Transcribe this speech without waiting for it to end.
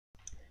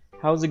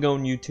How's it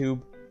going, YouTube?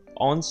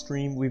 On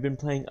stream, we've been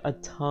playing a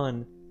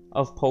ton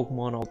of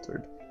Pokemon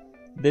Altered.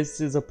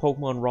 This is a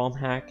Pokemon ROM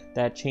hack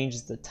that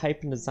changes the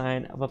type and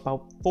design of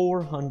about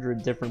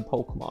 400 different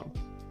Pokemon.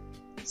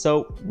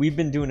 So we've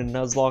been doing a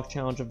Nuzlocke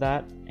challenge of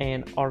that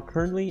and are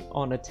currently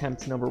on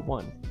attempt number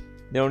 1.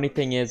 The only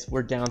thing is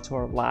we're down to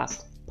our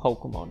last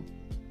Pokemon.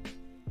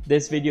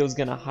 This video is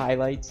going to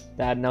highlight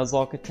that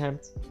Nuzlocke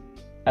attempt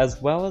as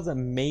well as a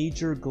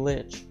major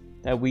glitch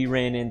that we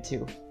ran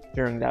into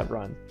during that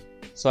run.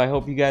 So I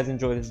hope you guys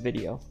enjoy this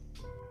video.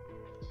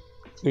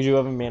 We do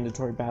have a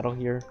mandatory battle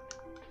here.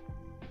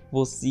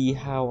 We'll see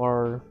how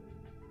our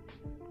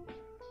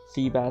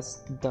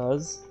Hebsky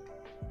does.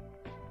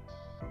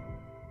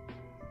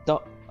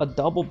 A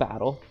double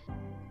battle.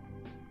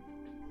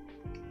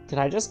 Did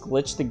I just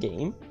glitch the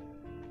game?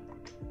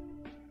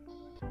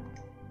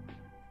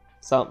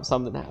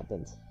 Something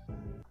happened.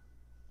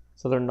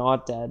 So they're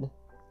not dead,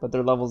 but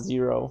they're level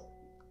 0.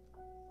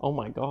 Oh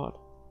my god.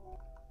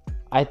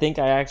 I think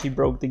I actually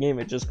broke the game.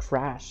 It just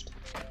crashed.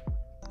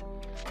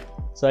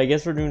 So I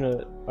guess we're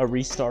doing a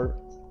restart.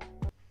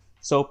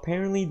 So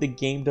apparently the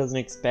game doesn't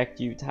expect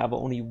you to have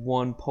only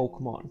one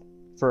Pokemon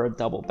for a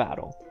double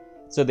battle.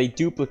 So they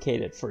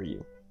duplicate it for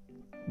you.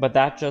 But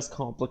that just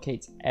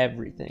complicates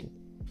everything.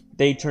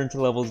 They turn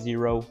to level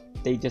 0,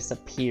 they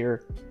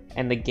disappear,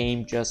 and the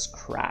game just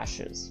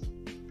crashes.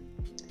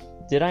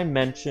 Did I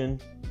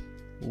mention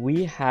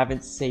we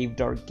haven't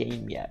saved our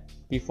game yet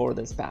before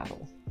this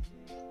battle?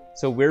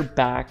 So we're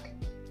back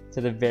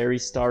to the very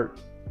start,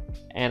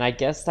 and I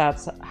guess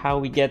that's how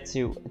we get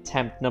to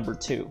attempt number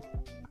 2.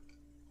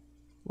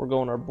 We're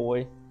going our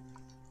boy.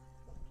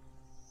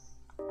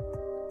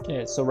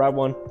 Okay, so round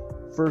 1,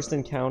 first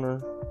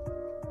encounter.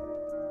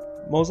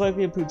 Most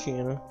likely a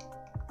Poochyena.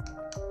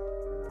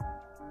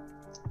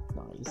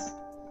 Nice.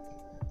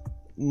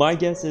 My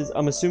guess is,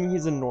 I'm assuming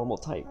he's a normal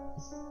type.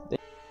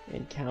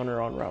 Encounter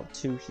on route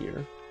 2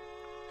 here.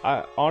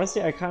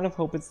 Honestly, I kind of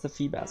hope it's the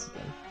Feebas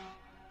again.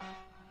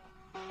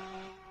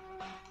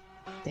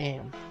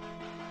 Damn.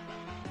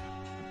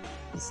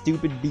 The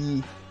stupid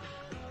bee.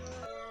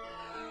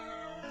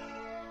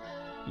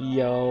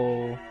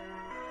 Yo.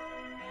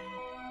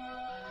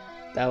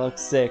 That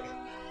looks sick.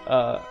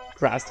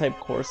 Grass type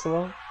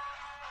Corsola?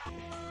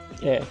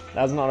 Yeah,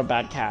 that's not a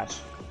bad catch.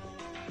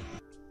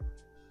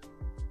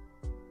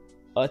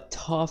 A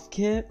tough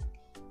kit?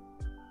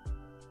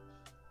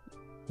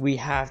 We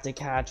have to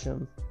catch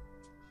him.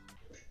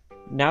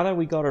 Now that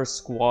we got our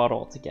squad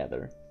all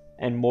together,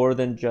 and more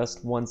than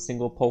just one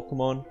single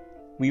Pokemon,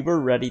 we were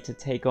ready to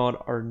take on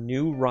our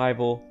new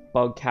rival,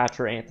 Bug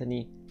Catcher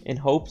Anthony, in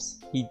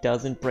hopes he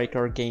doesn't break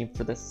our game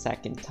for the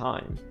second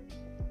time.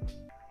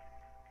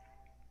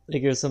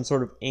 Like it was some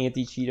sort of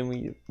anti-cheat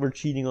and we're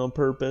cheating on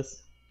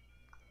purpose.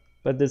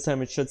 But this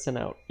time it should send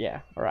out, yeah,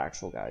 our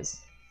actual guys.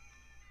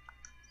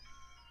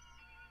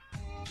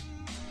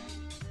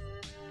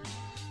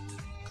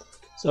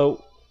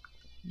 So,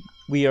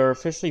 we are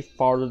officially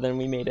farther than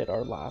we made at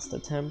our last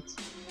attempt.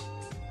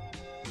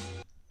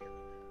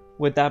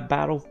 With that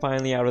battle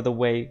finally out of the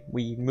way,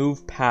 we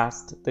move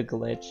past the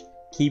glitch,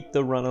 keep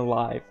the run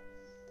alive,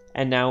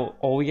 and now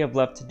all we have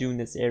left to do in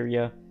this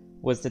area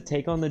was to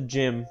take on the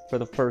gym for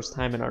the first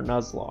time in our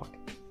Nuzlocke.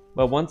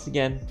 But once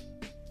again,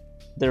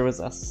 there was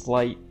a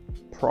slight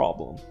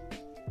problem.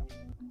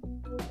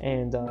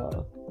 And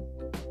the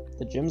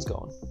gym's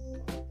gone.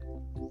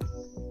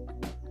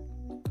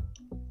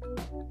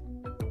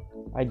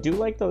 I do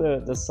like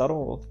the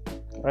subtle,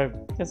 or I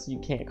guess you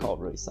can't call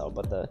it really subtle,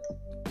 but the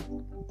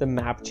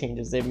map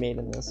changes they've made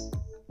in this.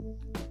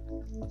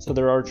 So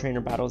there are trainer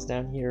battles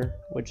down here,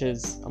 which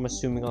is, I'm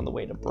assuming, on the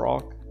way to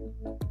Brock.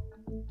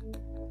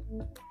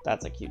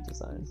 That's a cute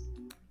design.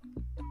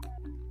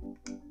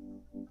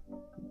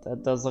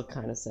 That does look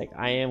kind of sick.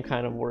 I am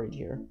kind of worried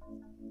here.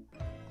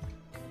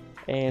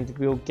 And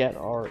we'll get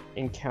our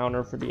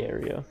encounter for the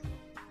area.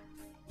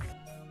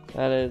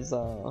 That is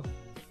an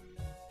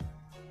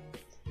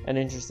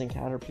interesting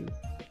Caterpie.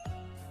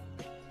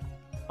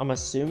 I'm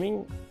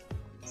assuming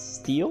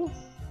Steel?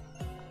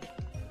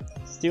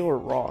 Steel or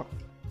Rock?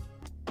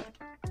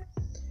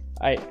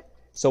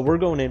 So we're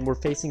going in, we're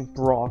facing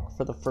Brock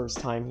for the first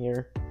time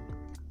here.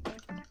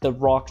 The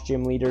Rock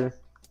gym leader.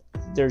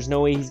 There's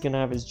no way he's gonna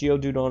have his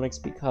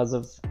Geodude because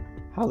of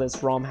how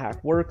this ROM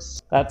hack works.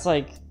 That's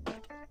something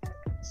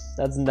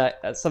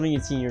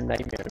you'd see in your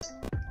nightmares.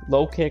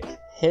 Low kick,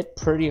 hit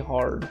pretty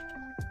hard.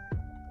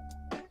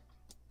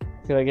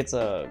 I feel like it's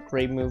a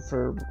great move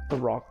for the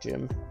Rock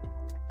gym.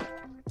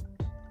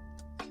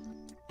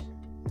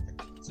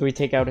 So we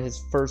take out his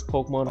first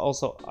Pokemon,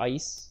 also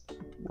Ice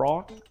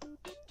Rock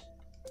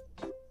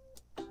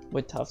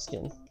with Tough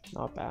Skin.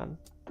 Not bad.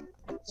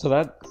 So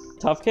that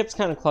Tough Kip's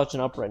kind of clutching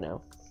up right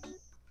now.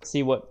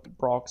 See what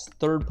Brock's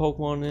third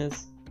Pokemon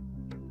is.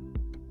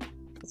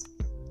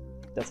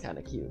 That's kind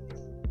of cute.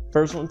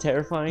 First one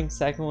terrifying,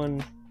 second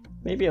one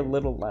maybe a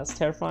little less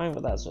terrifying,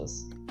 but that's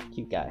just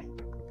cute guy.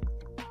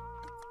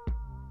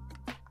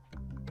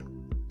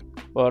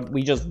 But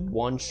we just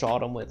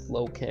one-shot him with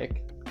low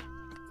kick.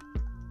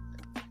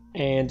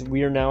 And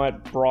we are now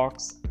at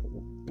Brock's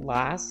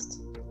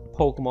last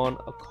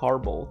Pokemon a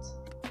Carbolt.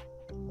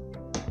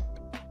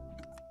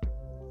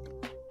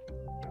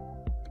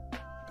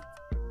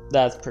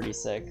 That's pretty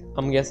sick.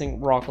 I'm guessing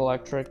Rock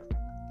Electric.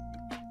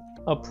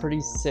 A pretty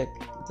sick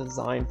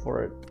design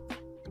for it.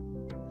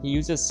 He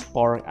uses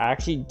Spark.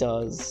 Actually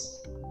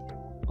does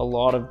a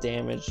lot of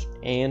damage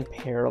and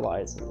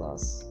paralyzes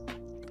us,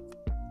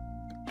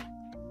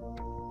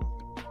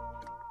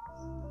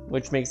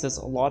 which makes this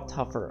a lot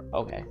tougher.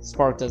 Okay,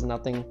 Spark does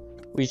nothing.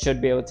 We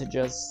should be able to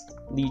just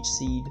Leech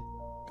Seed,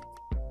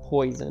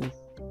 Poison.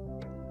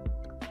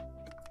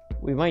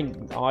 We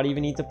might not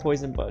even need to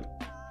Poison, but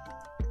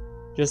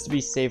just to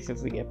be safe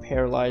if we get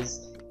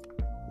paralyzed,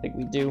 like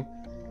we do,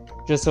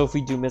 just so if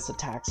we do miss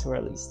attacks, we're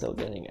at least still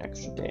getting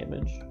extra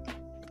damage.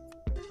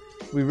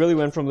 We really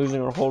went from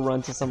losing our whole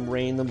run to some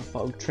random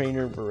bug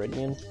trainer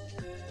Viridian,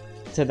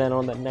 to then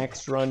on the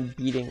next run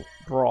beating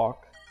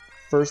Brock.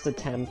 First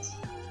attempt.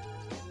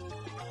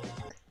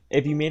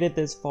 If you made it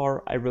this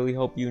far, I really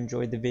hope you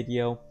enjoyed the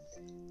video,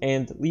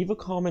 and leave a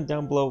comment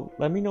down below.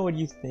 Let me know what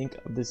you think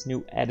of this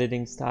new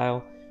editing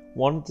style.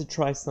 Wanted to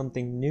try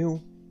something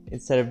new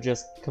instead of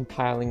just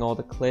compiling all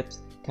the clips,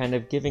 kind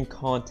of giving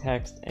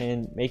context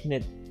and making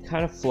it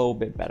kind of flow a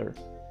bit better.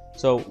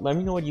 So let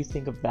me know what you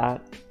think of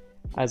that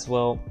as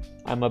well.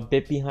 I'm a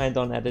bit behind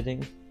on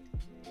editing,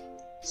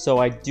 so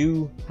I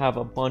do have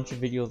a bunch of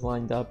videos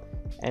lined up,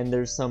 and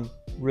there's some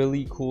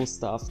really cool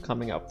stuff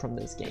coming up from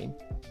this game.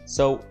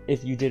 So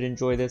if you did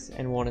enjoy this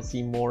and want to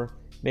see more,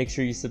 make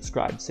sure you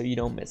subscribe so you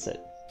don't miss it.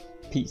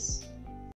 Peace.